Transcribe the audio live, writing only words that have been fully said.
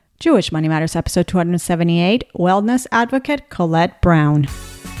Jewish Money Matters, episode 278, wellness advocate Colette Brown.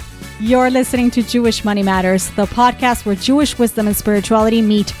 You're listening to Jewish Money Matters, the podcast where Jewish wisdom and spirituality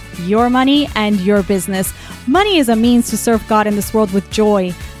meet your money and your business. Money is a means to serve God in this world with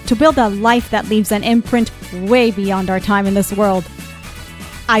joy, to build a life that leaves an imprint way beyond our time in this world.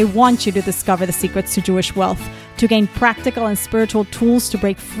 I want you to discover the secrets to Jewish wealth, to gain practical and spiritual tools to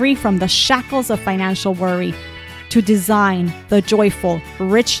break free from the shackles of financial worry, to design the joyful,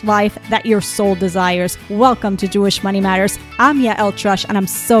 rich life that your soul desires. Welcome to Jewish Money Matters. I'm Yael Trush, and I'm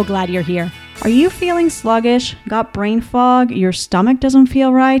so glad you're here. Are you feeling sluggish? Got brain fog? Your stomach doesn't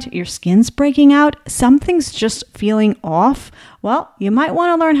feel right? Your skin's breaking out? Something's just feeling off? Well, you might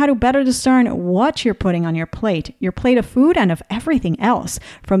want to learn how to better discern what you're putting on your plate of food and of everything else.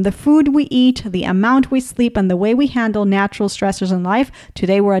 From the food we eat, the amount we sleep, and the way we handle natural stressors in life,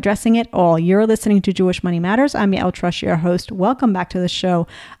 today we're addressing it all. You're listening to Jewish Money Matters. I'm Yael Trush, your host. Welcome back to the show.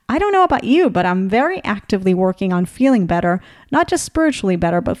 I don't know about you, but I'm very actively working on feeling better, not just spiritually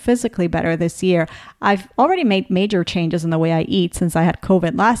better, but physically better this year. I've already made major changes in the way I eat since I had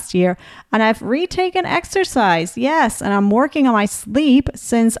COVID last year, and I've retaken exercise. Yes, and I'm working on my sleep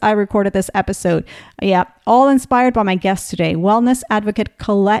since I recorded this episode. Yeah, all inspired by my guest today. Wellness advocate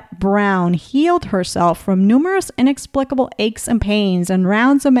Colette Brown healed herself from numerous inexplicable aches and pains and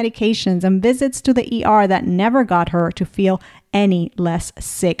rounds of medications and visits to the ER that never got her to feel any less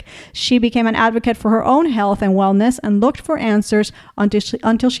sick. She became an advocate for her own health and wellness and looked for answers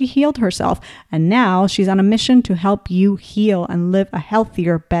until she healed herself. And now she's on a mission to help you heal and live a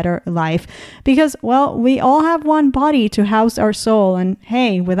healthier, better life. Because, well, we all have one body to house our soul. And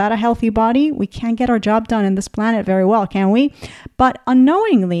hey, without a healthy body, we can't get our job done in this planet very well, can we? But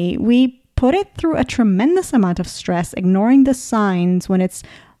unknowingly, we put it through a tremendous amount of stress, ignoring the signs when it's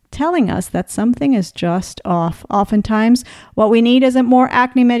telling us that something is just off. Oftentimes, what we need isn't more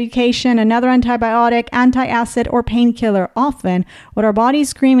acne medication, another antibiotic, antacid, or painkiller. Often, what our body's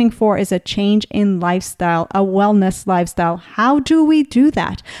screaming for is a change in lifestyle, a wellness lifestyle. How do we do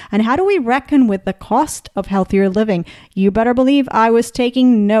that? And how do we reckon with the cost of healthier living? You better believe I was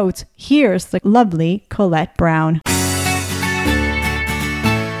taking notes. Here's the lovely Colette Brown.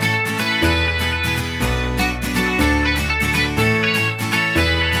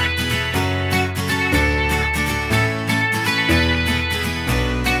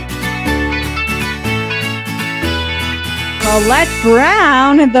 Colette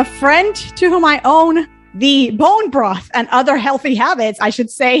Brown, the friend to whom I own the bone broth and other healthy habits, I should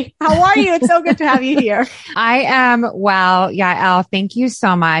say. How are you? It's so good to have you here. I am well, Yael. Thank you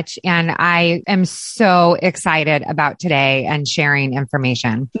so much. And I am so excited about today and sharing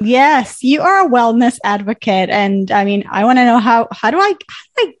information. Yes, you are a wellness advocate. And I mean, I want to know how do I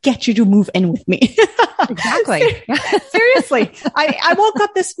get you to move in with me? Exactly. Seriously. I woke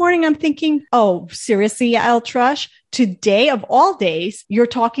up this morning, I'm thinking, oh, seriously, Yael Trush? Today of all days, you're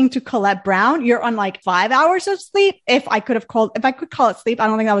talking to Colette Brown. You're on like 5 hours of sleep. If I could call it sleep, I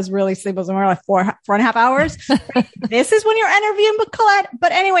don't think that was really sleep. It was more like four and a half hours. This is when you're interviewing with Colette.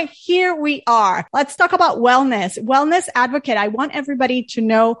 But anyway, here we are. Let's talk about wellness. Wellness advocate. I want everybody to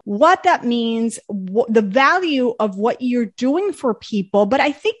know what that means, the value of what you're doing for people. But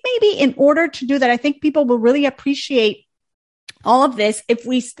I think maybe in order to do that, I think people will really appreciate all of this if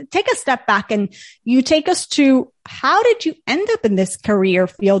we take a step back and you take us to how did you end up in this career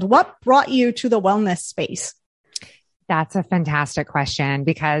field? What brought you to the wellness space? That's a fantastic question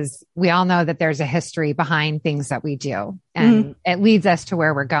because we all know that there's a history behind things that we do and it leads us to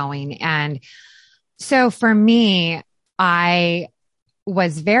where we're going. And so for me, I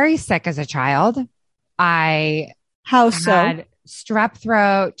was very sick as a child. How so? Had strep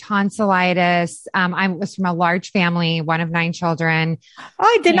throat, tonsillitis. I was from a large family, one of 9 children. Oh,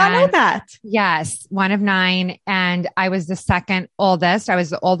 I did not know that. Yes, one of 9. And I was the second oldest. I was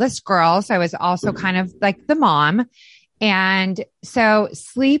the oldest girl. So I was also kind of like the mom. And so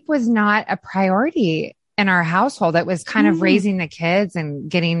sleep was not a priority in our household. It was kind of raising the kids and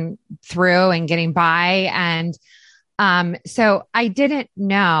getting through and getting by. And so I didn't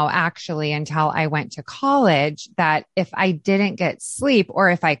know actually until I went to college that if I didn't get sleep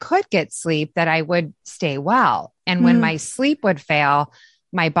or if I could get sleep, that I would stay well. And when my sleep would fail,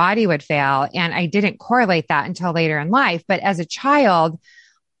 my body would fail. And I didn't correlate that until later in life. But as a child,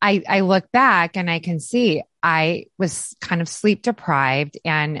 I look back and I can see I was kind of sleep deprived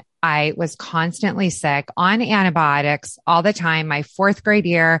and I was constantly sick on antibiotics all the time. My 4th grade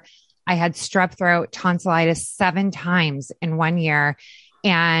year, I had strep throat, tonsillitis 7 times in 1 year.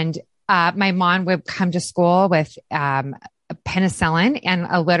 And my mom would come to school with penicillin and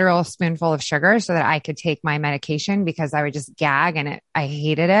a literal spoonful of sugar so that I could take my medication because I would just gag and I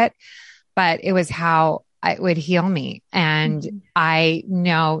hated it. But it was how it would heal me. And I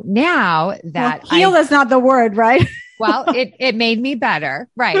know now that heal is not the word, right? Well, it made me better.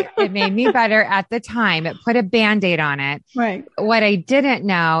 Right. It made me better at the time. It put a Band-Aid on it. Right. What I didn't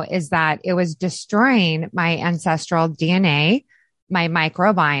know is that it was destroying my ancestral DNA, my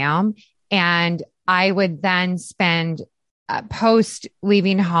microbiome. And I would then spend post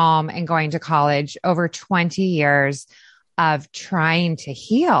leaving home and going to college over 20 years of trying to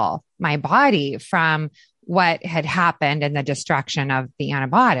heal my body from what had happened and the destruction of the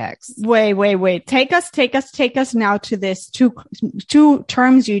antibiotics. Wait. Take us now to this two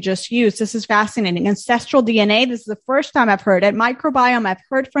terms you just used. This is fascinating. Ancestral DNA. This is the first time I've heard it. Microbiome. I've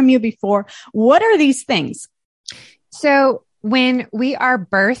heard from you before. What are these things? So when we are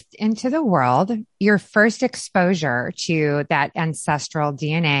birthed into the world, your first exposure to that ancestral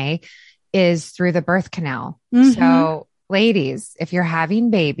DNA is through the birth canal. Mm-hmm. So ladies, if you're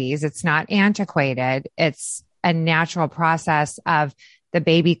having babies, it's not antiquated. It's a natural process of the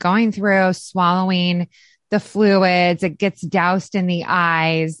baby going through, swallowing the fluids. It gets doused in the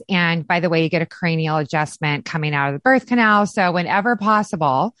eyes. And by the way, you get a cranial adjustment coming out of the birth canal. So whenever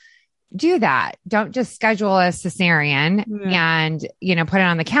possible, do that. Don't just schedule a cesarean and, put it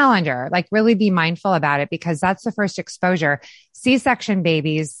on the calendar. Like really be mindful about it because that's the first exposure. C-section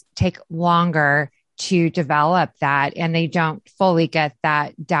babies take longer to develop that and they don't fully get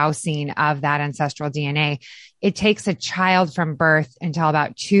that dousing of that ancestral DNA. It takes a child from birth until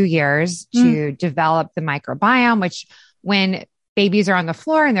about 2 years to develop the microbiome, which when babies are on the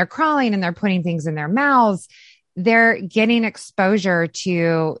floor and they're crawling and they're putting things in their mouths, they're getting exposure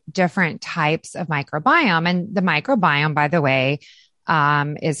to different types of microbiome. And the microbiome, by the way,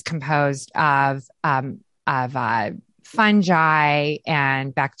 is composed of fungi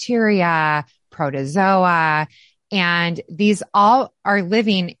and bacteria, protozoa, and these all are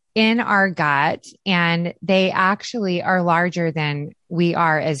living in our gut, and they actually are larger than we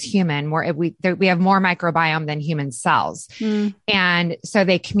are as human. We have more microbiome than human cells. And so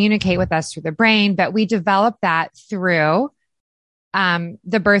they communicate with us through the brain, but we develop that through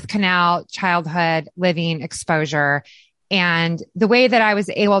the birth canal, childhood, living exposure. And the way that I was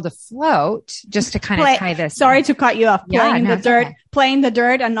able to float, just to kind of tie this. Sorry to cut you off. Playing in the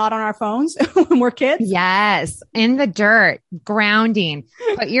dirt and not on our phones when we're kids. Yes. In the dirt, grounding.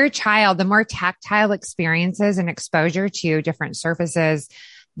 Put your child, the more tactile experiences and exposure to different surfaces,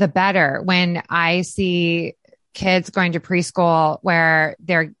 the better. When I see kids going to preschool where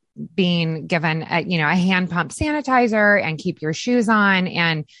they're being given a hand pump sanitizer and keep your shoes on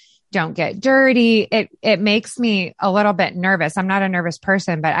and don't get dirty. It makes me a little bit nervous. I'm not a nervous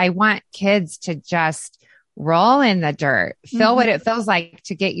person, but I want kids to just roll in the dirt, feel what it feels like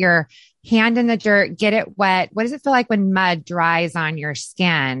to get your hand in the dirt, get it wet. What does it feel like when mud dries on your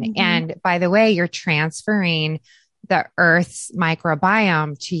skin? And by the way, you're transferring the earth's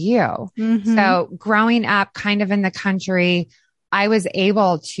microbiome to you. So growing up kind of in the country, I was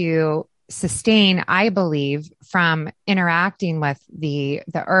able to sustain, I believe, from interacting with the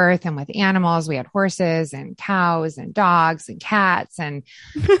earth and with animals. We had horses and cows and dogs and cats and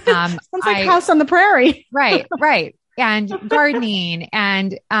sounds like House on the Prairie. Right. And gardening.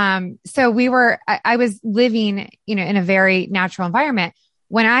 And so I was living, in a very natural environment.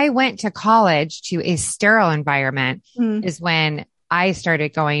 When I went to college to a sterile environment is when I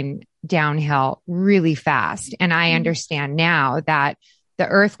started going downhill really fast. And I understand now that the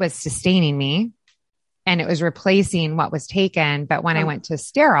earth was sustaining me and it was replacing what was taken. But when I went to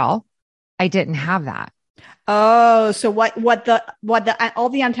sterile, I didn't have that. Oh, so what all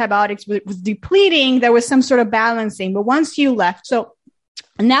the antibiotics was depleting, there was some sort of balancing, but once you left, so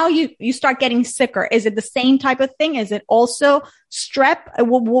now you start getting sicker. Is it the same type of thing? Is it also strep?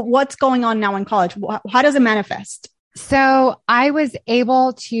 What's going on now in college? How does it manifest? So I was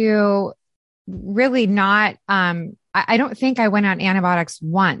able to really not, I don't think I went on antibiotics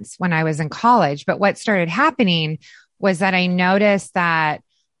once when I was in college, but what started happening was that I noticed that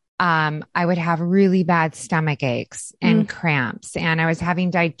I would have really bad stomach aches and cramps, and I was having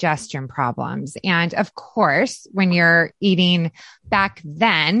digestion problems. And of course, when you're eating back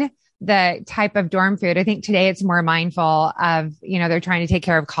then, the type of dorm food, I think today it's more mindful of, they're trying to take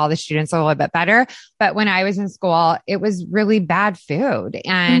care of college students a little bit better. But when I was in school, it was really bad food.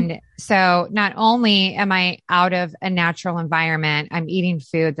 And so not only am I out of a natural environment, I'm eating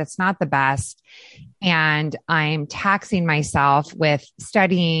food that's not the best. And I'm taxing myself with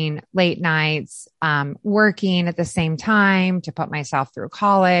studying late nights, working at the same time to put myself through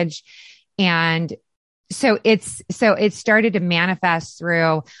college. And so it started to manifest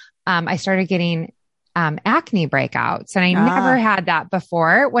through, I started getting acne breakouts, and I never had that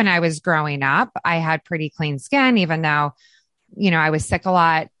before. When I was growing up, I had pretty clean skin, even though, I was sick a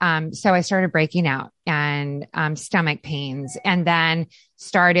lot. So I started breaking out and stomach pains, and then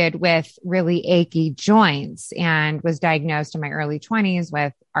started with really achy joints, and was diagnosed in my early 20s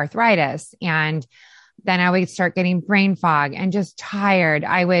with arthritis. And then I would start getting brain fog and just tired.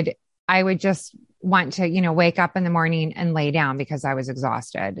 I would just want to, wake up in the morning and lay down because I was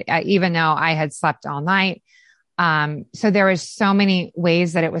exhausted, even though I had slept all night. So there was so many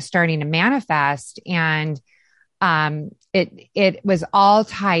ways that it was starting to manifest, and it was all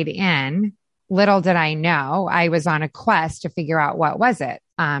tied in. Little did I know, I was on a quest to figure out what was it.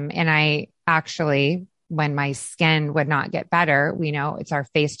 And I actually, when my skin would not get better, we know it's our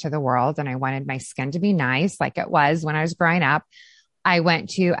face to the world, and I wanted my skin to be nice like it was when I was growing up. I went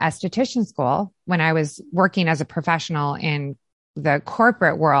to esthetician school when I was working as a professional in the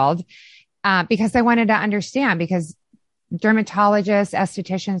corporate world, because I wanted to understand, because dermatologists,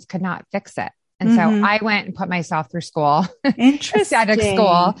 estheticians could not fix it. And so I went and put myself through school, aesthetic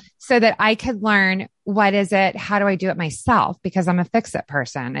school, so that I could learn, what is it? How do I do it myself? Because I'm a fix-it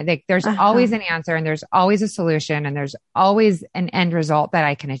person. I think there's always an answer, and there's always a solution, and there's always an end result that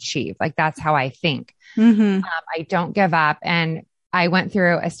I can achieve. Like, that's how I think. I don't give up. And I went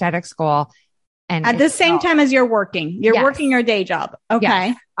through aesthetic school. And at the same time as you're working your day job. Okay.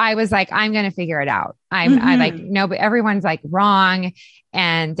 Yes. I was like, I'm going to figure it out. I like, no, but everyone's like wrong,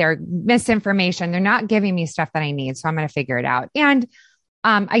 and they're misinformation. They're not giving me stuff that I need. So I'm going to figure it out. And,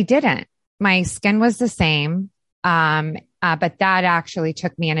 I didn't. My skin was the same. But that actually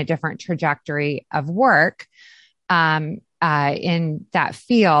took me in a different trajectory of work, in that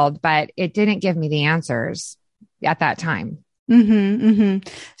field, but it didn't give me the answers at that time.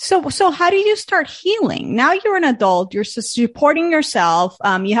 So how do you start healing? Now you're an adult, you're supporting yourself.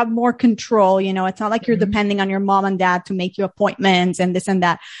 You have more control. It's not like you're depending on your mom and dad to make you appointments and this and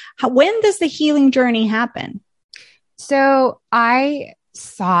that. When does the healing journey happen? So I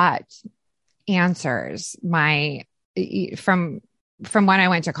sought answers from when I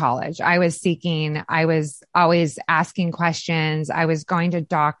went to college. I was always asking questions. I was going to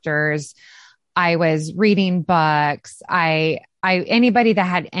doctors. I was reading books. Anybody that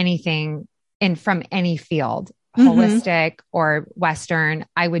had anything from any field, holistic or Western,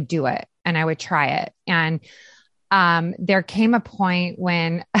 I would do it and I would try it. And, there came a point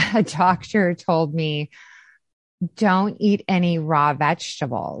when a doctor told me, don't eat any raw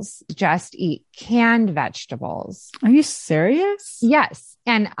vegetables, just eat canned vegetables. Are you serious? Yes.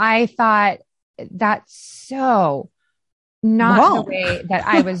 And I thought, that's so not the way that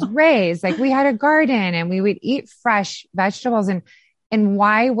I was raised. Like, we had a garden and we would eat fresh vegetables, and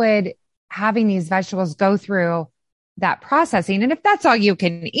why would having these vegetables go through that processing? And if that's all you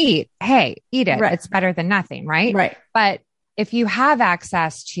can eat, hey, eat it. Right. It's better than nothing. Right. Right. But if you have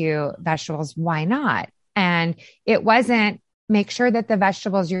access to vegetables, why not? And it wasn't, make sure that the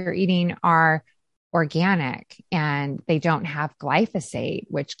vegetables you're eating are organic and they don't have glyphosate,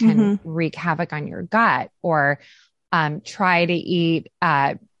 which can wreak havoc on your gut, or try to eat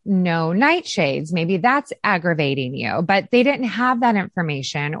no nightshades. Maybe that's aggravating you, but they didn't have that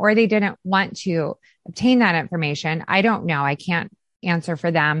information, or they didn't want to obtain that information. I don't know. I can't answer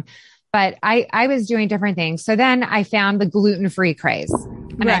for them, but I was doing different things. So then I found the gluten-free craze,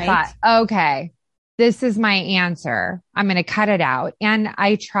 and I thought, okay, this is my answer. I'm going to cut it out. And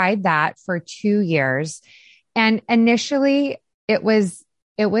I tried that for 2 years. And initially it was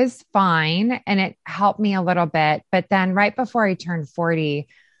fine, and it helped me a little bit. But then right before I turned 40,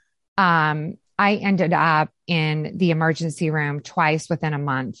 I ended up in the emergency room twice within a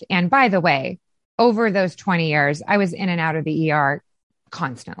month. And by the way, over those 20 years, I was in and out of the ER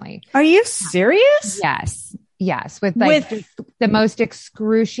constantly. Are you serious? Yes. Yes. With the most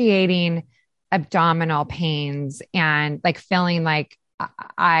excruciating abdominal pains, and like feeling like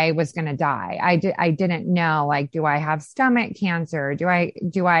I was going to die. I didn't know, like, do I have stomach cancer? Do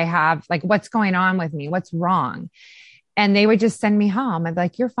I have, like, what's going on with me? What's wrong? And they would just send me home. I'd be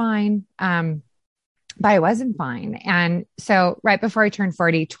like, you're fine. But I wasn't fine. And so right before I turned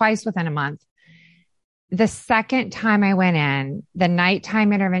 40, twice within a month, the second time I went in, the nighttime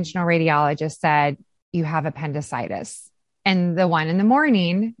interventional radiologist said, you have appendicitis. And the one in the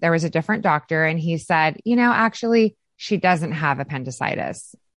morning, there was a different doctor, and he said, actually, she doesn't have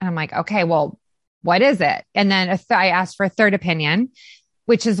appendicitis. And I'm like, okay, well, what is it? And then I asked for a third opinion,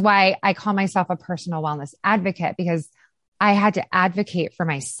 which is why I call myself a personal wellness advocate, because I had to advocate for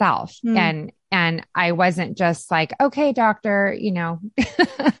myself. And I wasn't just like, okay, doctor,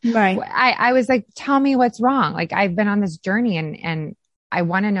 Right. I was like, tell me what's wrong. Like I've been on this journey and I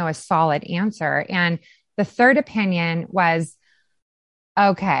want to know a solid answer. And the third opinion was,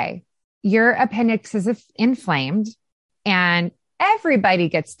 okay, your appendix is inflamed and everybody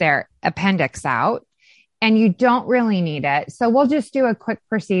gets their appendix out and you don't really need it. So we'll just do a quick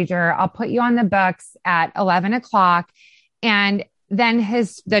procedure. I'll put you on the books at 11 o'clock. And then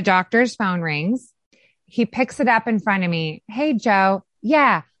the doctor's phone rings. He picks it up in front of me. Hey, Joe.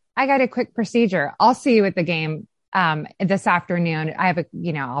 Yeah, I got a quick procedure. I'll see you at the game this afternoon.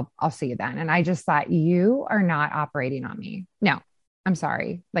 I'll see you then. And I just thought, you are not operating on me. No, I'm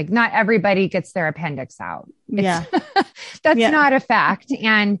sorry. Like not everybody gets their appendix out. Yeah. That's not a fact.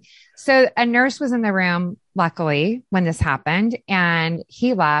 And so a nurse was in the room, luckily, when this happened, and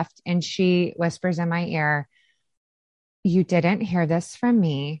he left and she whispers in my ear, you didn't hear this from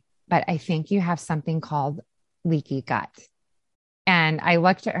me, but I think you have something called leaky gut. And I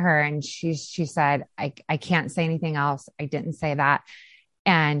looked at her and she said, I can't say anything else. I didn't say that.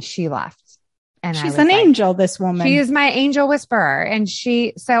 And she left. And she's an angel, this woman. She is my angel whisperer. And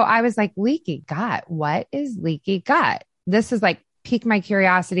so I was like, leaky gut. What is leaky gut? This is like piqued my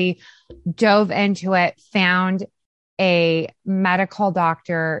curiosity, dove into it, found a medical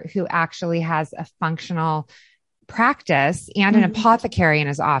doctor who actually has a functional practice and an apothecary in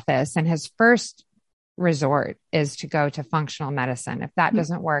his office. And his first resort is to go to functional medicine. If that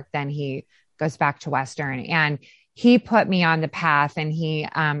doesn't work, then he goes back to Western. And he put me on the path and he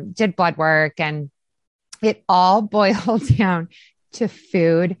did blood work, and it all boiled down to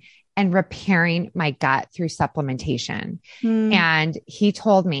food and repairing my gut through supplementation. And he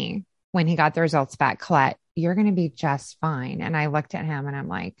told me when he got the results back, Colette, you're going to be just fine. And I looked at him and I'm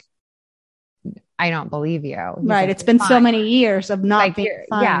like, I don't believe you. Right. It's been so many years of not being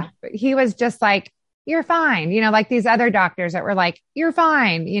fine. Yeah. He was just like, you're fine. Like these other doctors that were like, you're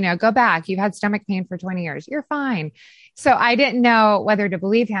fine. Go back. You've had stomach pain for 20 years. You're fine. So I didn't know whether to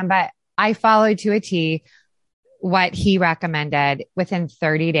believe him, but I followed to a T what he recommended. Within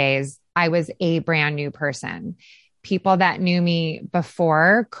 30 days, I was a brand new person. People that knew me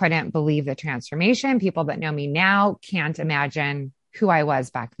before couldn't believe the transformation. People that know me now can't imagine who I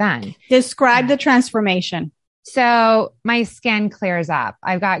was back then. Describe the transformation. So my skin clears up.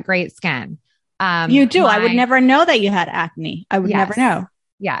 I've got great skin. You do. I would never know that you had acne. I would never know.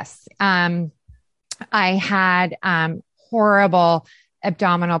 Yes. I had horrible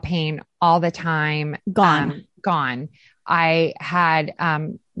abdominal pain all the time. Gone. I had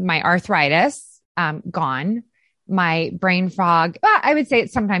my arthritis gone. My brain fog. I would say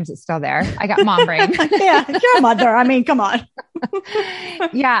sometimes it's still there. I got mom brain. Yeah, you're a mother. I mean, come on.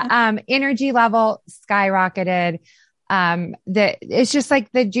 Yeah. Energy level skyrocketed. It's just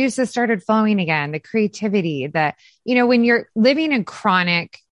like the juices started flowing again, the creativity, when you're living in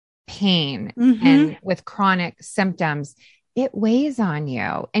chronic pain and with chronic symptoms, it weighs on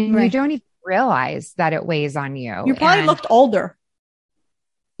you and you don't even realize that it weighs on you. You probably looked older.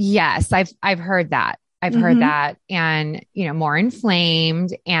 Yes. I've heard that. I've heard that, and, more inflamed,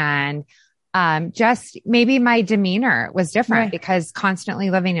 and, just maybe my demeanor was different because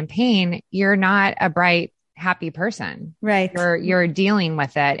constantly living in pain, you're not a bright, happy person. Right. You're dealing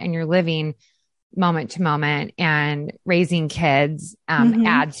with it and you're living moment to moment, and raising kids,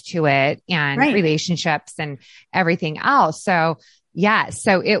 adds to it, and relationships and everything else. So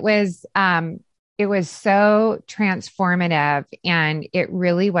so it was so transformative, and it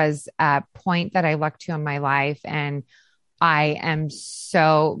really was a point that I looked to in my life. And I am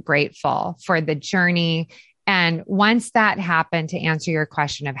so grateful for the journey. And once that happened, to answer your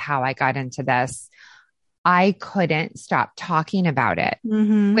question of how I got into this, I couldn't stop talking about it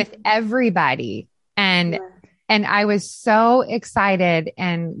with everybody. And I was so excited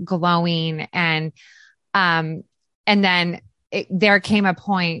and glowing. And then there came a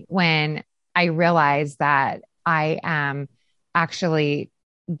point when I realized that I am actually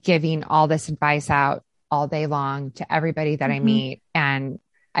giving all this advice out all day long to everybody that I meet. And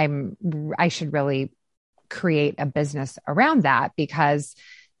I should really create a business around that, because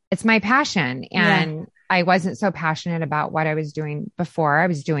it's my passion. And I wasn't so passionate about what I was doing before. I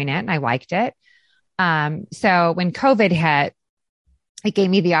was doing it and I liked it. So when COVID hit, it gave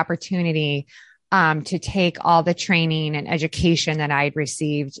me the opportunity to take all the training and education that I'd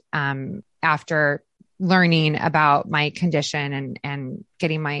received after learning about my condition and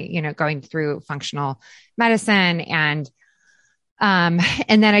getting my, going through functional medicine. And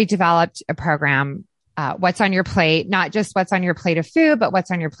then I developed a program what's on your plate, not just what's on your plate of food, but what's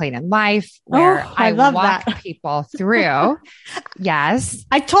on your plate in life, where I love walk that. people through. Yes.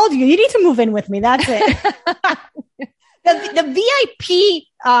 I told you need to move in with me. That's it. The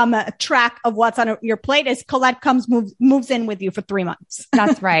VIP track of what's on your plate is Colette moves in with you for 3 months.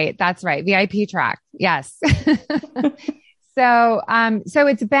 That's right. That's right. VIP track. Yes. So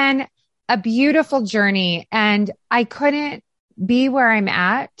it's been a beautiful journey, and I couldn't be where I'm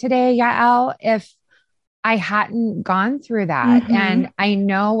at today, Yael, if I hadn't gone through that. Mm-hmm. And I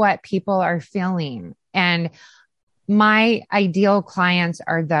know what people are feeling. And my ideal clients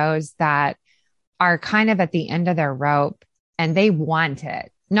are those that are kind of at the end of their rope and they want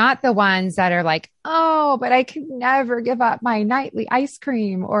it. Not the ones that are like, oh, but I can never give up my nightly ice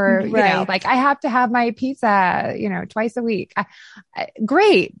cream, or, you know, like I have to have my pizza, you know, twice a week.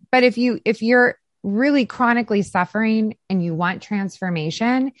 Great. But if you're really chronically suffering and you want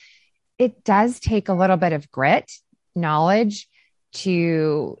transformation, it does take a little bit of grit, knowledge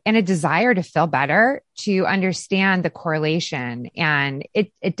and a desire to feel better, to understand the correlation. And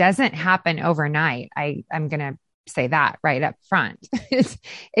it doesn't happen overnight. I'm going to say that right up front.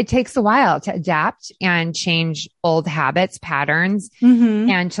 It takes a while to adapt and change old habits, patterns,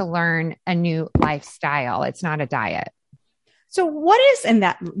 and to learn a new lifestyle. It's not a diet. So what is in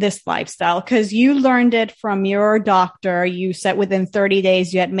this lifestyle? Because you learned it from your doctor. You said within 30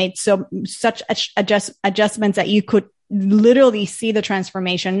 days you had made such adjustments that you could literally see the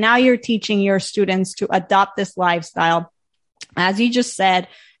transformation. Now you're teaching your students to adopt this lifestyle. As you just said,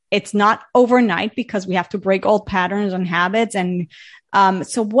 it's not overnight because we have to break old patterns and habits. And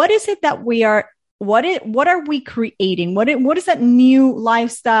so what is it that what are we creating? What is that new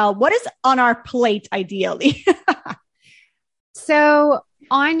lifestyle? What is on our plate ideally? So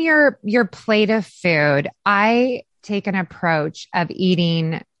on your plate of food, I take an approach of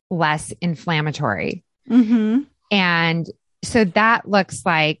eating less inflammatory. Mm-hmm. And so that looks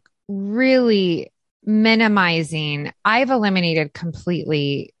like really minimizing. I've eliminated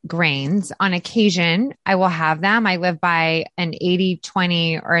completely grains. On occasion, I will have them. I live by an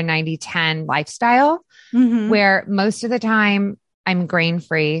 80-20 or a 90-10 lifestyle, where most of the time I'm grain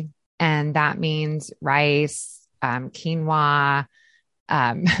free. And that means rice, quinoa,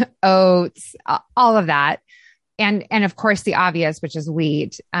 oats, all of that. And of course the obvious, which is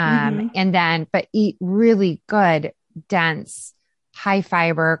wheat. But eat really good, dense, high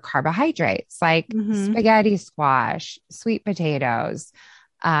fiber carbohydrates like spaghetti squash, sweet potatoes,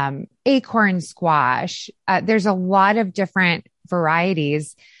 acorn squash. There's a lot of different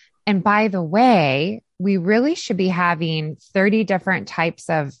varieties. And by the way, we really should be having 30 different types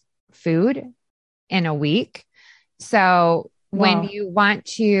of food in a week. So when you want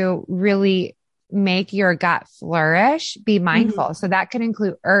to really make your gut flourish, be mindful. So that can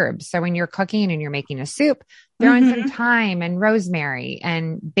include herbs. So when you're cooking and you're making a soup, throw in some thyme and rosemary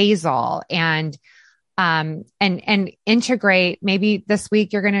and basil and integrate. Maybe this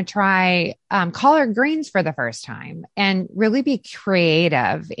week you're going to try collard greens for the first time, and really be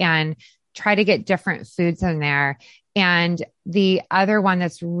creative and try to get different foods in there. And the other one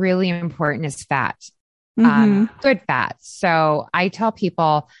that's really important is fat. Good fats. So I tell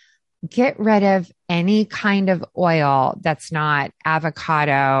people, get rid of any kind of oil that's not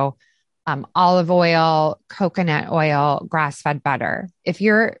avocado, olive oil, coconut oil, grass-fed butter. If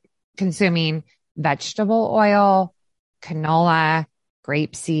you're consuming vegetable oil, canola,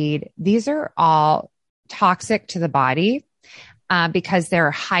 grapeseed, these are all toxic to the body because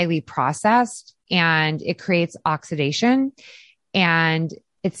they're highly processed and it creates oxidation, and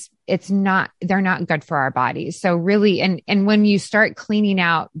they're not good for our bodies. So really, and when you start cleaning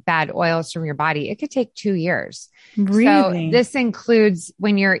out bad oils from your body, it could take 2 years. Really? So this includes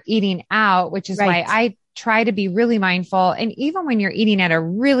when you're eating out, which is why I try to be really mindful. And even when you're eating at a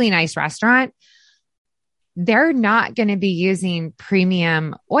really nice restaurant, they're not going to be using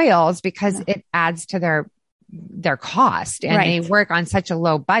premium oils because it adds to their cost, and they work on such a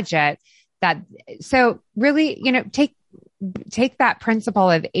low budget so really, take that principle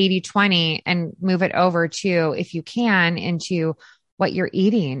of 80-20 and move it over to, if you can, into what you're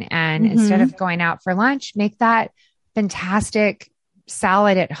eating. And instead of going out for lunch, make that fantastic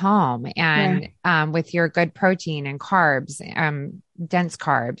salad at home and with your good protein and carbs, dense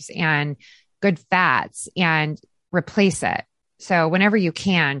carbs and good fats, and replace it. So whenever you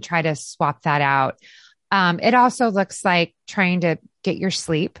can, try to swap that out. It also looks like trying to get your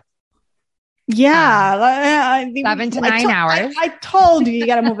sleep. 7 to 9 hours. I told you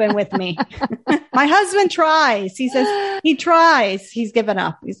got to move in with me. My husband tries. He says he tries. He's given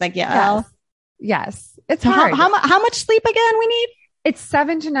up. He's like, yes. It's so hard. How much sleep again we need? It's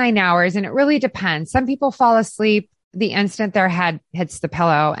 7 to 9 hours, and it really depends. Some people fall asleep the instant their head hits the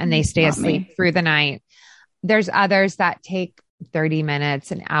pillow and they stay asleep through the night. There's others that take 30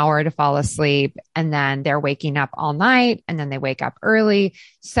 minutes, an hour to fall asleep, and then they're waking up all night, and then they wake up early.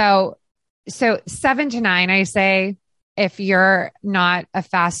 So 7 to 9, I say, if you're not a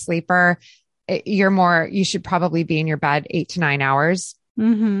fast sleeper, you should probably be in your bed 8 to 9 hours.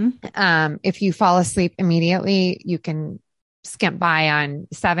 If you fall asleep immediately, you can skimp by on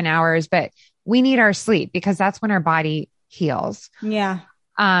 7 hours, but we need our sleep because that's when our body heals. Yeah.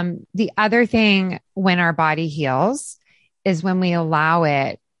 The other thing when our body heals is when we allow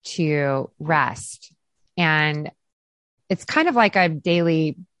it to rest. And it's kind of like a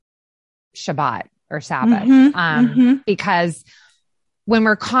daily Shabbat or Sabbath. Because when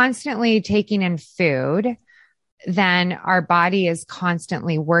we're constantly taking in food, then our body is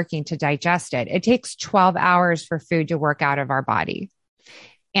constantly working to digest it. It takes 12 hours for food to work out of our body.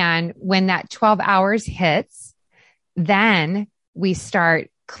 And when that 12 hours hits, then we start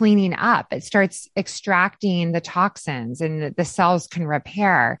cleaning up. It starts extracting the toxins and the cells can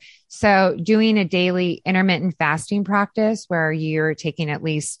repair. So doing a daily intermittent fasting practice where you're taking at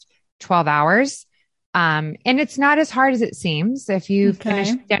least 12 hours. And it's not as hard as it seems. If you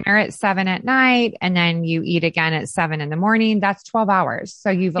finish dinner at 7 at night and then you eat again at 7 in the morning, that's 12 hours. So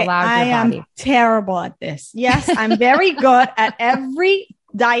you've allowed your body. I am terrible at this. Yes, I'm very good at every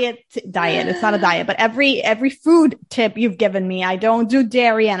diet. It's not a diet, but every food tip you've given me. I don't do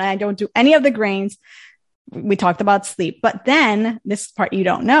dairy and I don't do any of the grains. We talked about sleep, but then this part you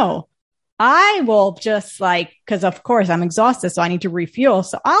don't know. I will just cause of course I'm exhausted, so I need to refuel.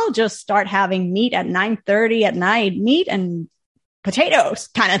 So I'll just start having meat at 9:30 at night, meat and potatoes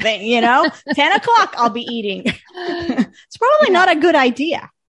kind of thing, 10 o'clock I'll be eating. It's probably not a good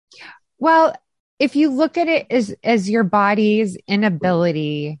idea. Well, if you look at it as your body's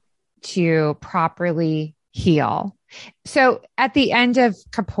inability to properly heal. So at the end of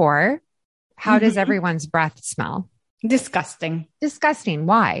Kippur, how does everyone's breath smell? Disgusting. Disgusting.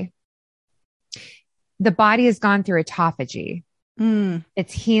 Why? The body has gone through autophagy.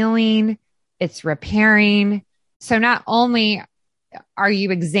 It's healing, it's repairing. So not only are you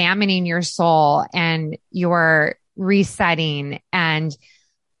examining your soul and you're resetting and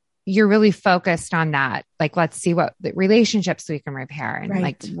you're really focused on that. Like, let's see what the relationships we can repair.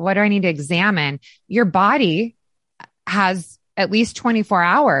 And what do I need to examine? Your body has at least 24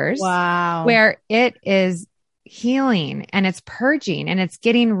 hours where it is healing and it's purging and it's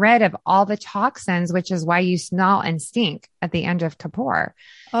getting rid of all the toxins, which is why you smell and stink at the end of Kippur.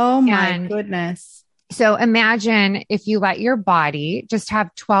 Oh my goodness. So imagine if you let your body just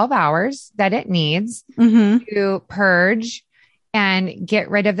have 12 hours that it needs to purge and get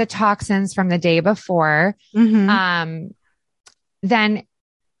rid of the toxins from the day before, then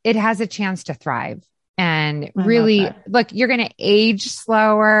it has a chance to thrive. And really, look, you're going to age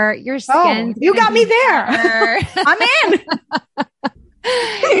slower. Your skin. You got me there. I'm in.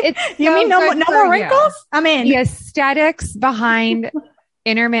 You mean no more wrinkles? I'm in. The aesthetics behind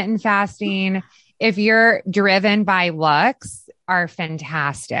intermittent fasting, if you're driven by looks, are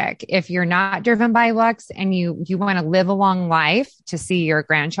fantastic. If you're not driven by looks and you want to live a long life to see your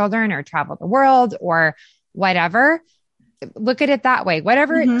grandchildren or travel the world or whatever, look at it that way.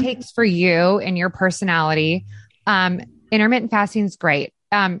 Whatever it takes for you and your personality, intermittent fasting is great.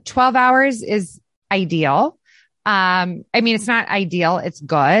 12 hours is ideal. It's not ideal. It's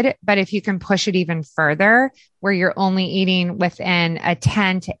good. But if you can push it even further where you're only eating within a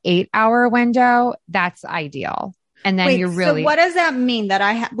 10 to 8 hour window, that's ideal. And then so what does that mean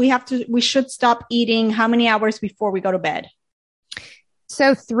that we should stop eating how many hours before we go to bed?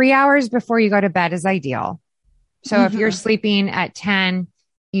 So 3 hours before you go to bed is ideal. So if you're sleeping at 10,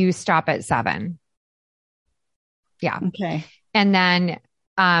 you stop at 7. Yeah. Okay. And then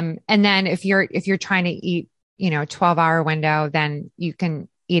if you're trying to eat, 12-hour window, then you can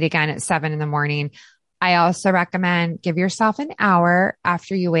eat again at 7 in the morning. I also recommend give yourself an hour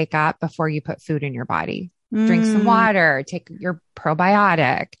after you wake up before you put food in your body. Drink some water, take your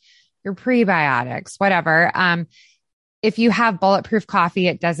probiotic, your prebiotics, whatever. If you have bulletproof coffee,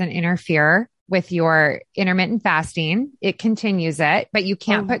 it doesn't interfere with your intermittent fasting. It continues it, but you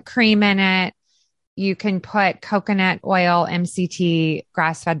can't put cream in it. You can put coconut oil, MCT,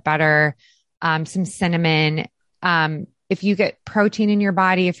 grass-fed butter, some cinnamon. If you get protein in your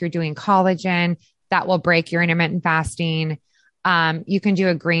body, if you're doing collagen, that will break your intermittent fasting. You can do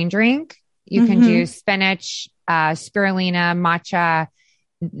a green drink. You can do spinach, spirulina, matcha.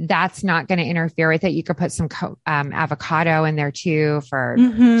 That's not going to interfere with it. You could put some avocado in there too for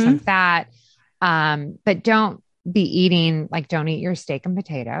some fat. But don't be eating, like, don't eat your steak and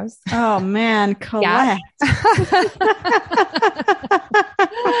potatoes. Oh man, Colette.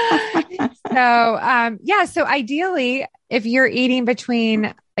 So ideally, if you're eating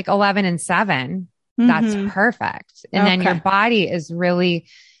between like 11 and 7, that's perfect. And then your body is really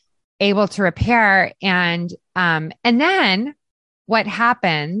able to repair. And then what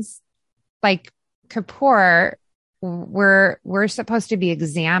happens, like Kapoor, we're supposed to be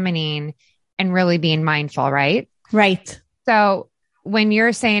examining and really being mindful, right? Right. So when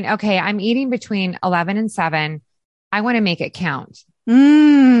you're saying, okay, I'm eating between 11 and 7, I want to make it count. What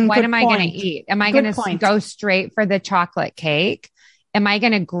am I going to eat? Am I going to go straight for the chocolate cake? Am I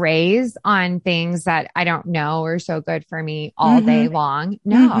going to graze on things that I don't know are so good for me all day long?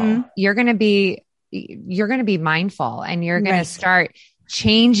 No, you're going to be mindful, and you're going to start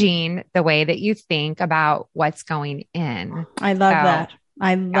changing the way that you think about what's going in. I love that.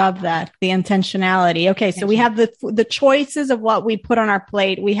 I love that. The intentionality. Okay. So we have the choices of what we put on our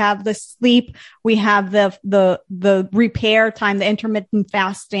plate. We have the sleep. We have the repair time, the intermittent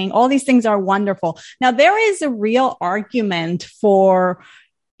fasting. All these things are wonderful. Now there is a real argument for,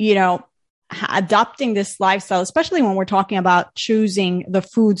 adopting this lifestyle, especially when we're talking about choosing the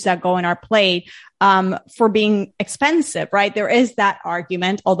foods that go in our plate, for being expensive, right? There is that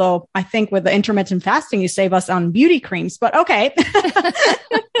argument, although I think with the intermittent fasting, you save us on beauty creams, but okay.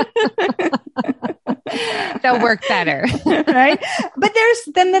 They'll work better. Right. But there's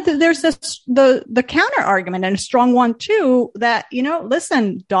the counter argument, and a strong one too, that,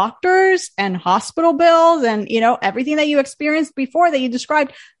 listen, doctors and hospital bills and, everything that you experienced before that you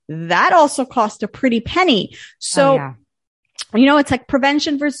described, that also cost a pretty penny. So, it's like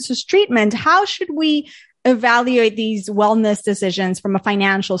prevention versus treatment. How should we evaluate these wellness decisions from a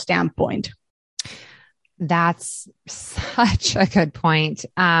financial standpoint? That's such a good point.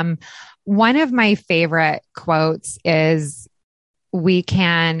 One of my favorite quotes is, we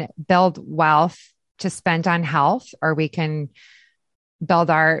can build wealth to spend on health, or we can build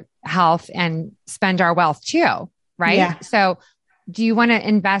our health and spend our wealth too. Right. Yeah. So do you want to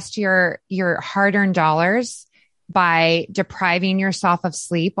invest your hard-earned dollars by depriving yourself of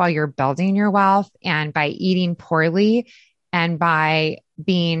sleep while you're building your wealth, and by eating poorly, and by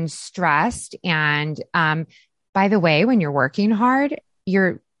being stressed? And by the way, when you're working hard,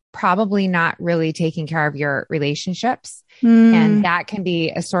 you're probably not really taking care of your relationships. And that can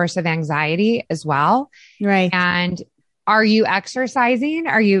be a source of anxiety as well. Right. And are you exercising?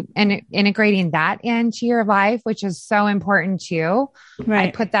 Are you integrating that into your life, which is so important too? Right.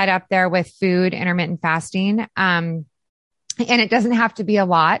 I put that up there with food, intermittent fasting. And it doesn't have to be a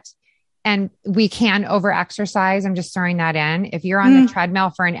lot. And we can over exercise. I'm just throwing that in. If you're on the treadmill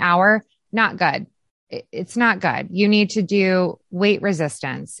for an hour, not good. It's not good. You need to do weight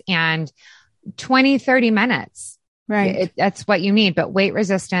resistance and 20, 30 minutes. Right. That's what you need. But weight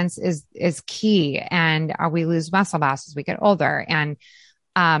resistance is key. And we lose muscle mass as we get older. And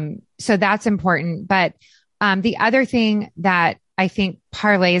so that's important. But the other thing that I think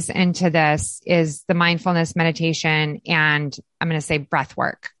parlays into this is the mindfulness meditation, and I'm going to say breath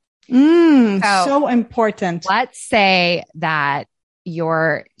work. So important. Let's say that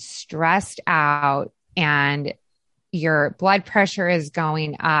you're stressed out and your blood pressure is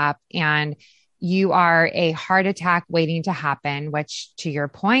going up and you are a heart attack waiting to happen, which, to your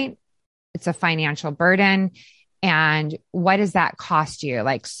point, it's a financial burden. And what does that cost you?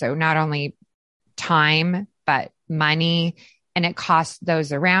 So not only time, but money, and it costs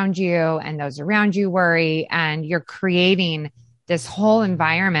those around you, and those around you worry, and you're creating this whole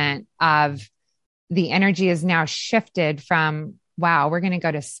environment of the energy is now shifted from, wow, we're going to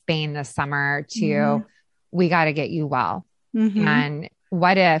go to Spain this summer, to we got to get you well. And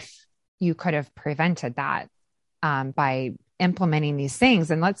what if you could have prevented that by implementing these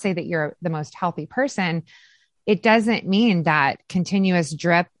things? And let's say that you're the most healthy person. It doesn't mean that continuous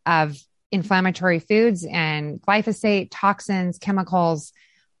drip of inflammatory foods and glyphosate, toxins, chemicals,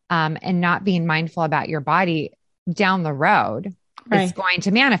 and not being mindful about your body down the road is going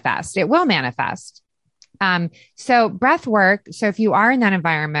to manifest. It will manifest. So breath work. So if you are in that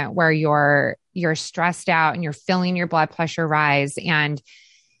environment where you're stressed out and you're feeling your blood pressure rise and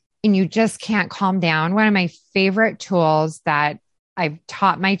you just can't calm down, one of my favorite tools that I've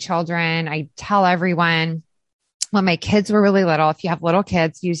taught my children, I tell everyone when my kids were really little, if you have little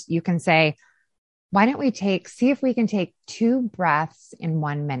kids, you can say, why don't we see if we can take 2 breaths in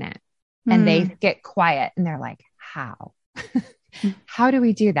 1 minute? And they get quiet and they're like, how? How do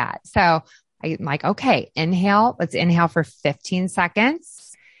we do that? So I'm like, okay, let's inhale for 15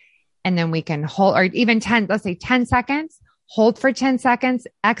 seconds. And then we can hold, or even 10, let's say 10 seconds, hold for 10 seconds,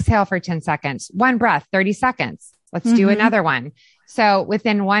 exhale for 10 seconds, one breath, 30 seconds. Let's do another one. So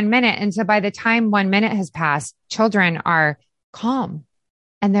within 1 minute. And so by the time 1 minute has passed, children are calm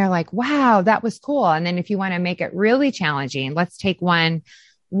and they're like, wow, that was cool. And then if you want to make it really challenging, let's take one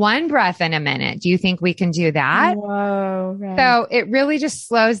breath in a minute. Do you think we can do that? Whoa, right. So it really just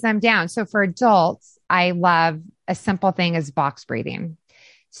slows them down. So for adults, I love a simple thing as box breathing.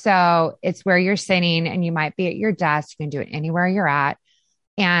 So it's where you're sitting and you might be at your desk. You can do it anywhere you're at.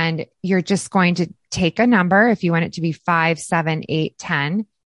 And you're just going to take a number. If you want it to be 5, 7, 8, 10,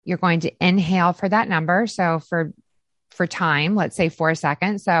 you're going to inhale for that number. So for time, let's say 4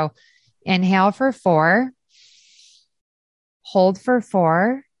 seconds. So inhale for 4, hold for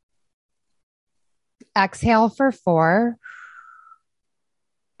 4, exhale for 4,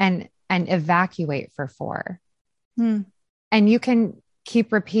 and evacuate for 4. And you can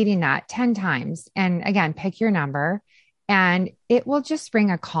keep repeating that 10 times. And again, pick your number and it will just bring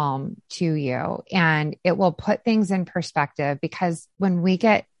a calm to you and it will put things in perspective, because when we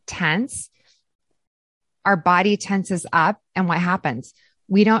get tense, our body tenses up. And what happens?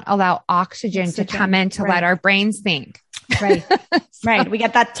 We don't allow oxygen to come in to let our brains think. Right. Right. We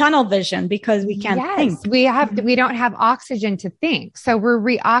get that tunnel vision because we can't think. We don't have oxygen to think. So we're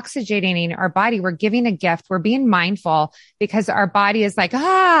reoxygenating our body. We're giving a gift. We're being mindful because our body is like,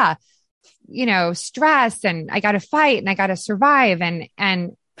 stress and I got to fight and I got to survive.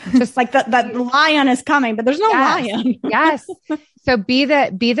 And just like that lion is coming, but there's no lion. Yes. So be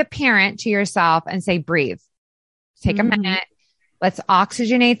the parent to yourself and say, breathe, take a minute. Let's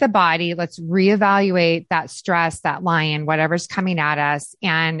oxygenate the body. Let's reevaluate that stress, that lion, whatever's coming at us.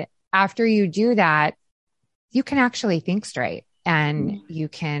 And after you do that, you can actually think straight and you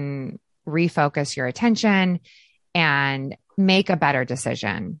can refocus your attention and make a better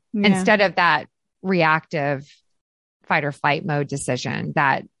decision instead of that reactive fight or flight mode decision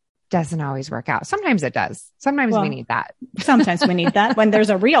that doesn't always work out. Sometimes it does. Sometimes we need that. Sometimes we need that when there's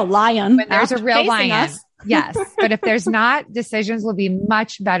a real lion. When there's a real lion. Yes. But if there's not, decisions will be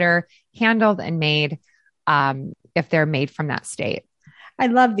much better handled and made if they're made from that state. I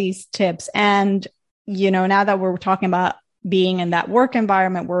love these tips. And, now that we're talking about being in that work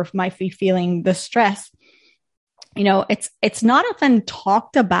environment where we might be feeling the stress, it's not often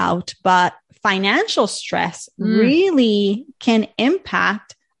talked about, but financial stress really can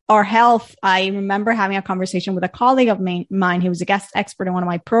impact our health. I remember having a conversation with a colleague of mine. He was a guest expert in one of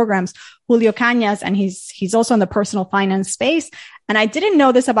my programs, Julio Cañas, and he's also in the personal finance space. And I didn't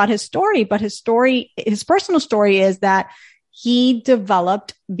know this about his story, but his personal story is that he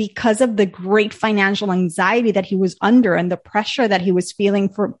developed because of the great financial anxiety that he was under and the pressure that he was feeling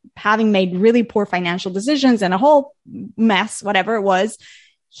for having made really poor financial decisions and a whole mess, whatever it was.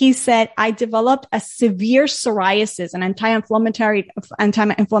 He said, I developed a severe psoriasis, an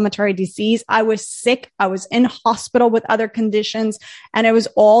anti-inflammatory disease. I was sick. I was in hospital with other conditions, and it was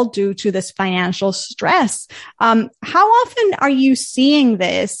all due to this financial stress. How often are you seeing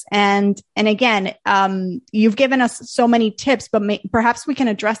this? And again, you've given us so many tips, but perhaps we can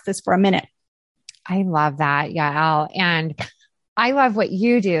address this for a minute. I love that, Yael. And I love what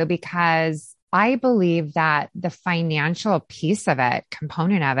you do because I believe that the financial piece of it,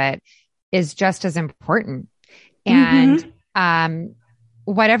 component of it, is just as important. And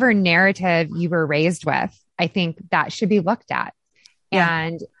whatever narrative you were raised with, I think that should be looked at. Yeah.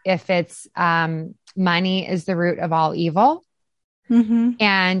 And if it's money is the root of all evil,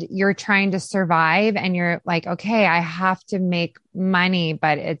 and you're trying to survive and you're like, okay, I have to make money,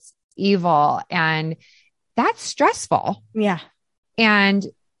 but it's evil. And that's stressful. Yeah. And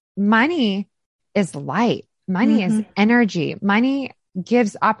money is light. Money is energy. Money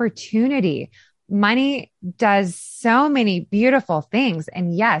gives opportunity. Money does so many beautiful things.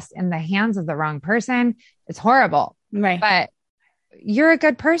 And yes, in the hands of the wrong person, it's horrible. Right. But you're a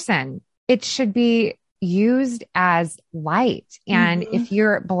good person. It should be used as light. And if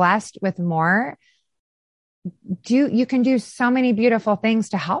you're blessed with more, you can do so many beautiful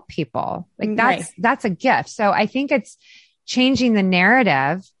things to help people. Like that's a gift. So I think it's changing the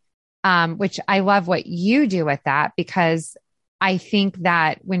narrative, which I love what you do with that, because I think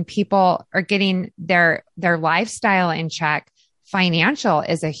that when people are getting their lifestyle in check, financial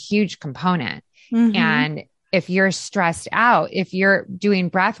is a huge component. And if you're stressed out, if you're doing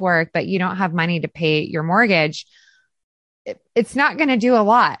breath work, but you don't have money to pay your mortgage, it's not going to do a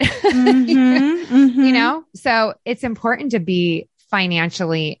lot, So it's important to be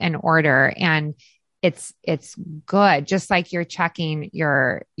financially in order, and it's good. Just like you're checking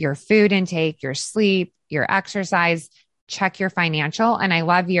your food intake, your sleep, your exercise, check your financial. And I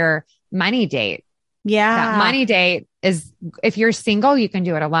love your money date. Yeah. That money date is, if you're single, you can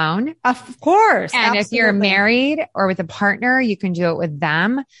do it alone. Of course. And if you're married or with a partner, you can do it with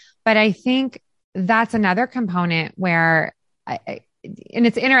them. But I think that's another component where, and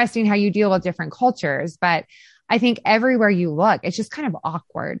it's interesting how you deal with different cultures, but I think everywhere you look, it's just kind of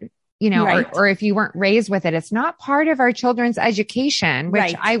awkward, right. or if you weren't raised with it, it's not part of our children's education, which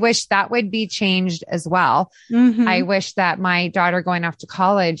right. I wish that would be changed as well. Mm-hmm. I wish that my daughter going off to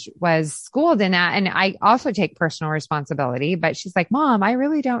college was schooled in that. And I also take personal responsibility, but she's like, Mom, I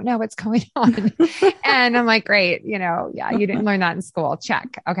really don't know what's going on. And I'm like, great. Yeah, you didn't learn that in school.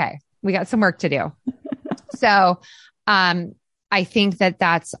 Check. Okay. We got some work to do. So, I think that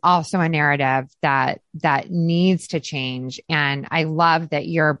that's also a narrative that needs to change. And I love that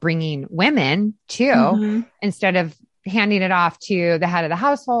you're bringing women too, instead of handing it off to the head of the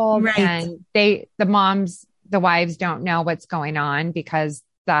household. Right. And the wives don't know what's going on because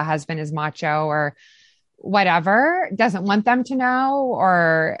the husband is macho or whatever, doesn't want them to know,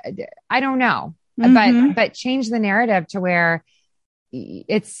 or I don't know, but change the narrative to where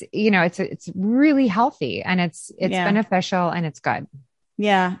it's really healthy and it's beneficial and it's good.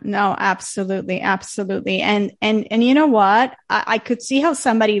 Yeah, no, absolutely. Absolutely. And you know what? I could see how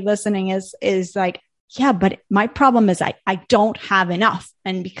somebody listening is like, yeah, but my problem is I don't have enough.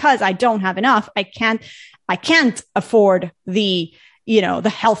 And because I don't have enough, I can't afford the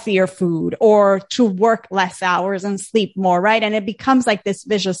healthier food or to work less hours and sleep more. Right. And it becomes like this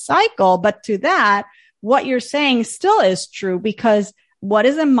vicious cycle. But to that, what you're saying still is true, because what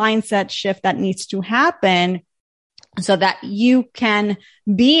is a mindset shift that needs to happen so that you can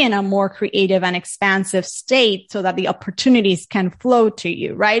be in a more creative and expansive state so that the opportunities can flow to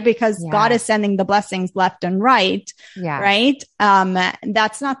you, right? Because God is sending the blessings left and right, right?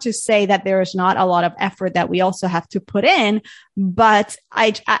 That's not to say that there is not a lot of effort that we also have to put in, but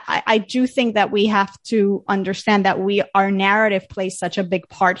I do think that we have to understand that our narrative plays such a big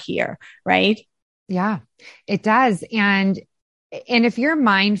part here, right? Yeah, it does. And if you're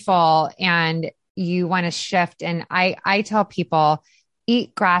mindful and you want to shift, and I tell people,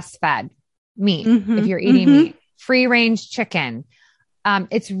 eat grass-fed meat. If you're eating meat, free range chicken.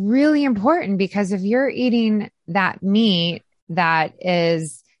 It's really important, because if you're eating that meat that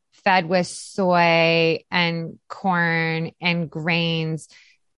is fed with soy and corn and grains,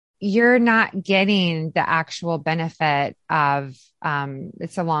 you're not getting the actual benefit of,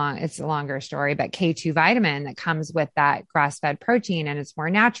 it's a longer story, but K2 vitamin that comes with that grass-fed protein, and it's more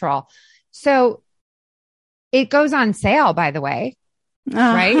natural. So it goes on sale, by the way,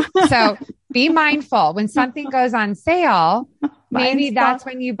 right? So be mindful when something goes on sale, maybe that's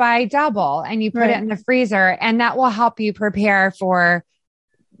when you buy double and you put it in the freezer, and that will help you prepare for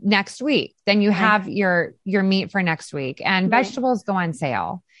next week. Then you have your meat for next week, and vegetables go on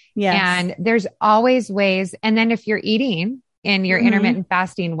sale. Yes. And there's always ways. And then if you're eating in your intermittent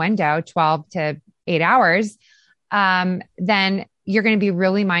fasting window, 12 to 8 hours, then you're going to be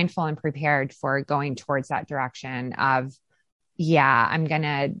really mindful and prepared for going towards that direction of, I'm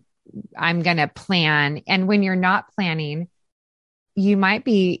going to plan. And when you're not planning, you might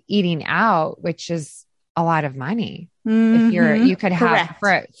be eating out, which is a lot a money. If you could have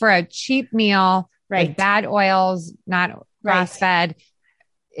for a cheap meal, with bad oils, not grass fed,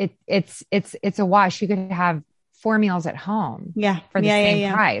 it's a wash. You could have 4 meals at home for the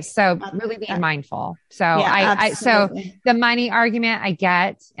same price. So really being mindful. So so the money argument I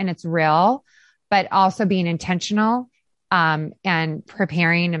get, and it's real, but also being intentional, and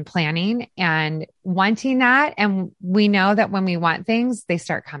preparing and planning and wanting that. And we know that when we want things, they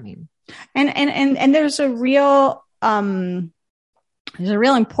start coming. And there's a real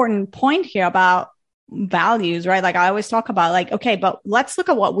important point here about values, right? Like I always talk about, like, okay, but let's look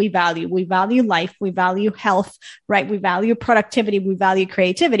at what we value. We value life. We value health, right? We value productivity. We value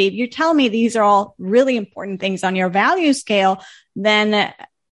creativity. If you tell me these are all really important things on your value scale, then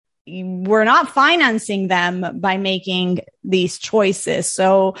we're not financing them by making these choices.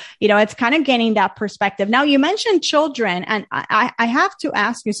 So, it's kind of gaining that perspective. Now, you mentioned children, and I have to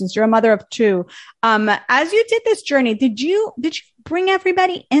ask you, since you're a mother of 2, as you did this journey, did you bring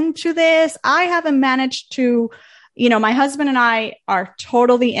everybody into this? I haven't managed to, my husband and I are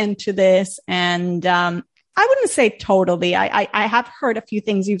totally into this, and, I wouldn't say totally. I have heard a few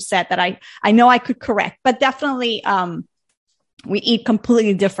things you've said that I know I could correct, but definitely, we eat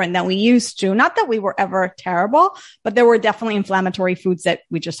completely different than we used to. Not that we were ever terrible, but there were definitely inflammatory foods that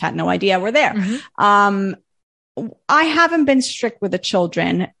we just had no idea were there. I haven't been strict with the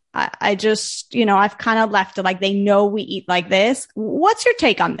children. I just, I've kind of left it like they know we eat like this. What's your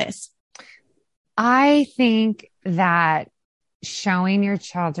take on this? I think that showing your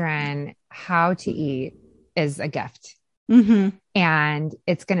children how to eat is a gift. Mm-hmm. And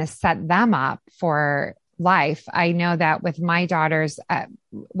it's going to set them up for life. I know that with my daughters,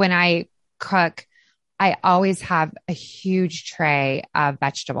 when I cook, I always have a huge tray of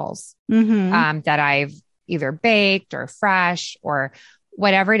vegetables that I've either baked or fresh or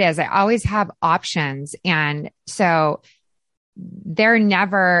whatever it is. I always have options. And so they're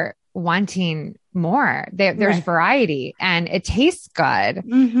never wanting more. There's variety and it tastes good.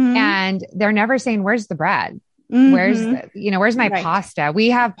 And they're never saying, where's the bread? Where's my pasta?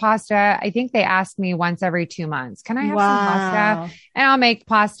 We have pasta. I think they ask me once every 2 months, can I have some pasta? And I'll make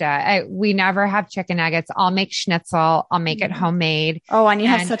pasta. We never have chicken nuggets. I'll make schnitzel. I'll make it homemade. Oh, and you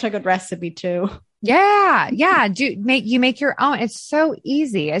have such a good recipe too. Yeah. You make your own. It's so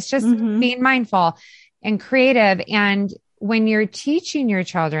easy. It's just being mindful and creative. And when you're teaching your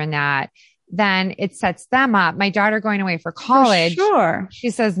children that, then it sets them up. My daughter going away for college. For sure. She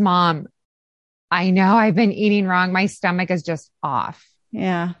says, Mom, I know I've been eating wrong. My stomach is just off.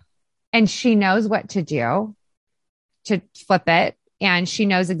 Yeah. And she knows what to do to flip it. And she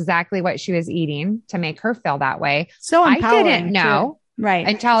knows exactly what she was eating to make her feel that way. So empowering. I didn't know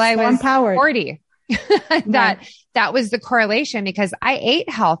until I was 40 that was the correlation, because I ate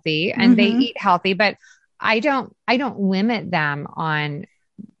healthy and they eat healthy, but I don't limit them on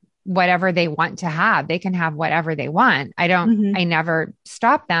whatever they want to have. They can have whatever they want. I never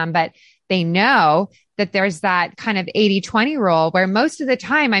stop them, but they know that there's that kind of 80-20 rule where most of the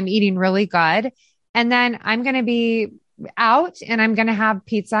time I'm eating really good. And then I'm going to be out and I'm going to have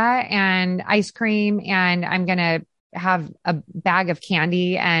pizza and ice cream and I'm going to have a bag of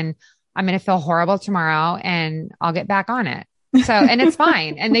candy and I'm going to feel horrible tomorrow and I'll get back on it. So, and it's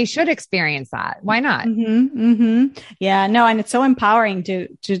fine. And they should experience that. Why not? Yeah, no. And it's so empowering to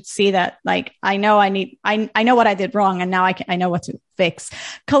see that, like, I know what I did wrong and now I know what to fix.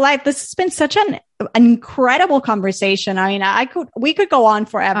 Colette, this has been such an incredible conversation. I mean, we could go on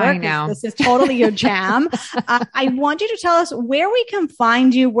forever. I know. This is totally your jam. I want you to tell us where we can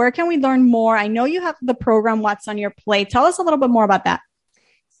find you. Where can we learn more? I know you have the program, What's on Your Plate. Tell us a little bit more about that.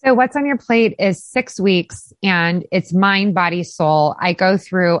 So What's on Your Plate is 6 weeks and it's mind, body, soul. I go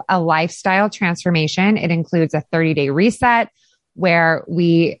through a lifestyle transformation. It includes a 30-day reset where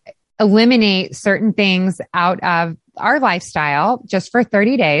we eliminate certain things out of our lifestyle just for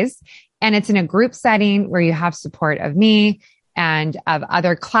 30 days. And it's in a group setting where you have support of me and of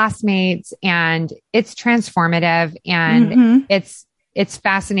other classmates. And it's transformative and it's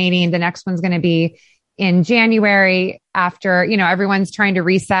fascinating. The next one's going to be in January after, everyone's trying to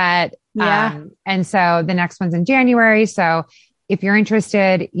reset. And so the next one's in January. So if you're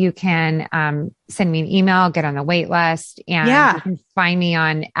interested, you can send me an email, get on the wait list, and you can find me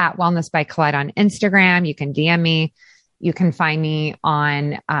on @Wellness by Colette on Instagram. You can DM me. You can find me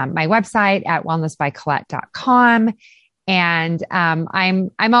on my website at wellnessbycolette.com. And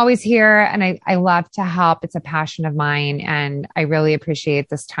I'm always here and I love to help. It's a passion of mine and I really appreciate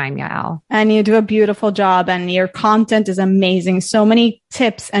this time, Yael. And you do a beautiful job and your content is amazing. So many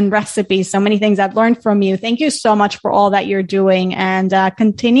tips and recipes, so many things I've learned from you. Thank you so much for all that you're doing and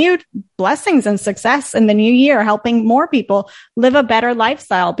continued blessings and success in the new year, helping more people live a better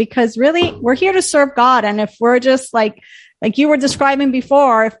lifestyle, because really we're here to serve God. And if we're just like you were describing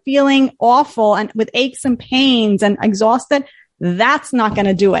before, feeling awful and with aches and pains and exhausted, that's not going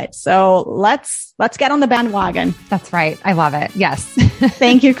to do it. So let's get on the bandwagon. That's right. I love it. Yes.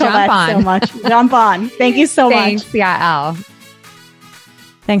 Thank you, Colette, so much. Jump on. Thank you so much. Thanks, Yael.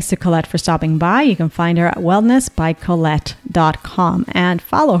 Thanks to Colette for stopping by. You can find her at wellnessbycolette.com and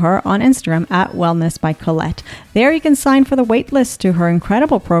follow her on Instagram at wellnessbycolette. There you can sign for the wait list to her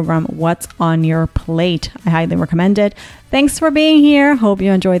incredible program, What's on Your Plate. I highly recommend it. Thanks for being here. Hope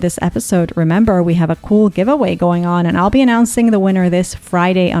you enjoyed this episode. Remember, we have a cool giveaway going on, and I'll be announcing the winner this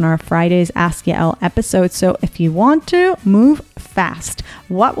Friday on our Fridays Ask Yael episode. So if you want to, move fast.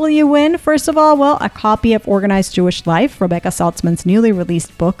 What will you win? First of all, well, a copy of Organized Jewish Life, Rebecca Saltzman's newly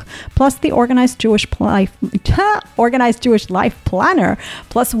released book, plus the Organized Jewish Life Planner,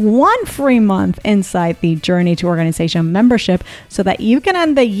 plus 1 free month inside the Journey to Organization membership, so that you can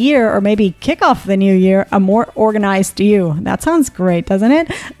end the year or maybe kick off the new year a more organized you. That sounds great, doesn't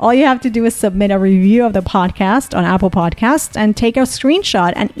it? All you have to do is submit a review of the podcast on Apple Podcasts and take a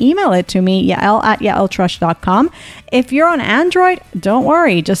screenshot and email it to me, yael@yaeltrush.com. If you're on Android, don't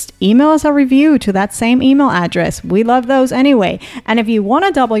worry. Just email us a review to that same email address. We love those anyway. And if you want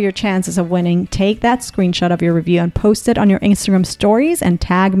to double your chances of winning, take that screenshot of your review and post it on your Instagram stories and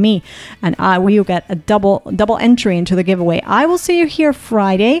tag me. And you'll get a double entry into the giveaway. I will see you here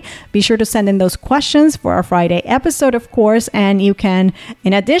Friday. Be sure to send in those questions for our Friday episode, of of course. And you can,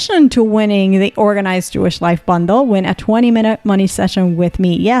 in addition to winning the Organized Jewish Life Bundle, win a 20-minute money session with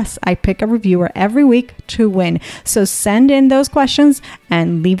me. Yes, I pick a reviewer every week to win. So send in those questions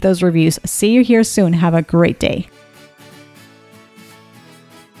and leave those reviews. See you here soon. Have a great day.